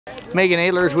Megan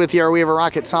Ehlers with the Ar-We-Va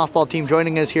Rocket softball team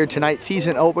joining us here tonight.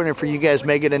 Season opener for you guys,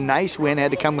 Megan. A nice win. Had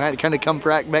to come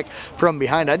back from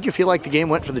behind. How did you feel like the game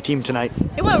went for the team tonight?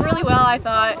 It went really well, I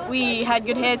thought. We had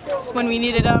good hits when we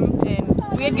needed them,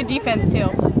 and we had good defense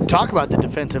too. Talk about the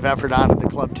defensive effort out of the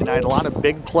club tonight. A lot of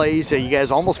big plays. You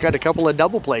guys almost got a couple of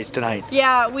double plays tonight.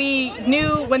 Yeah, we knew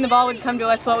when the ball would come to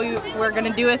us what we were going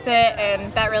to do with it,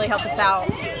 and that really helped us out.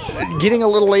 Getting a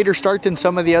little later start than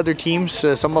some of the other teams.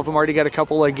 Some of them already got a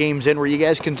couple of games in. Were you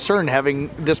guys concerned having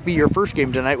this be your first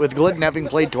game tonight with Glidden having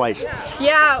played twice?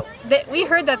 Yeah, we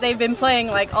heard that they've been playing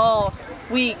like all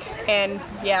week, and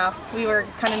yeah, we were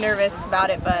kind of nervous about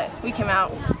it, but we came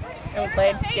out and we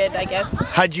played good, I guess.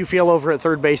 How'd you feel over at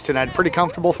third base tonight? Pretty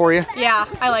comfortable for you? Yeah,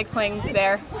 I like playing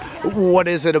there. What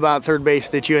is it about third base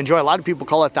that you enjoy? A lot of people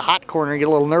call it the hot corner and get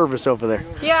a little nervous over there.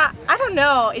 Yeah, I don't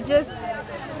know. It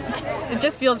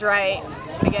just feels right,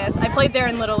 I guess. I played there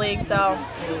in Little League, so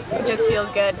it just feels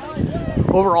good.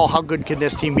 Overall, how good can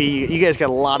this team be? You guys got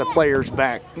a lot of players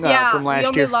back from last year. Yeah, we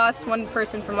only lost one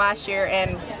person from last year,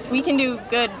 and we can do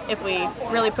good if we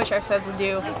really push ourselves to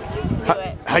do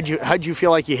it. How'd you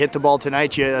feel like you hit the ball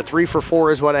tonight? 3 for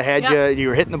 4 is what I had you. You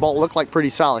were hitting the ball, looked like pretty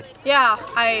solid. Yeah,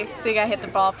 I think I hit the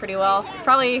ball pretty well.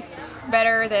 Probably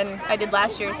better than I did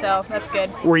last year, so that's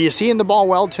good. Were you seeing the ball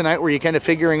well tonight? Were you kind of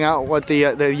figuring out what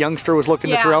the youngster was looking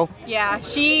to throw? Yeah,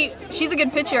 she's a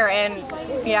good pitcher, and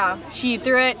yeah, she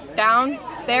threw it down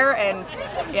there, and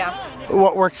yeah.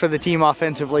 What worked for the team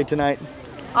offensively tonight?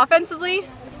 Offensively,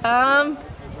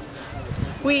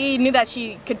 we knew that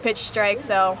she could pitch strikes,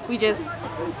 so we just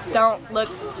don't look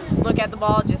at the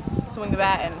ball, just swing the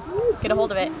bat and get a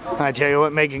hold of it. I tell you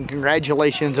what, Megan,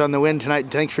 congratulations on the win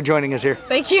tonight. Thanks for joining us here.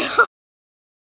 Thank you.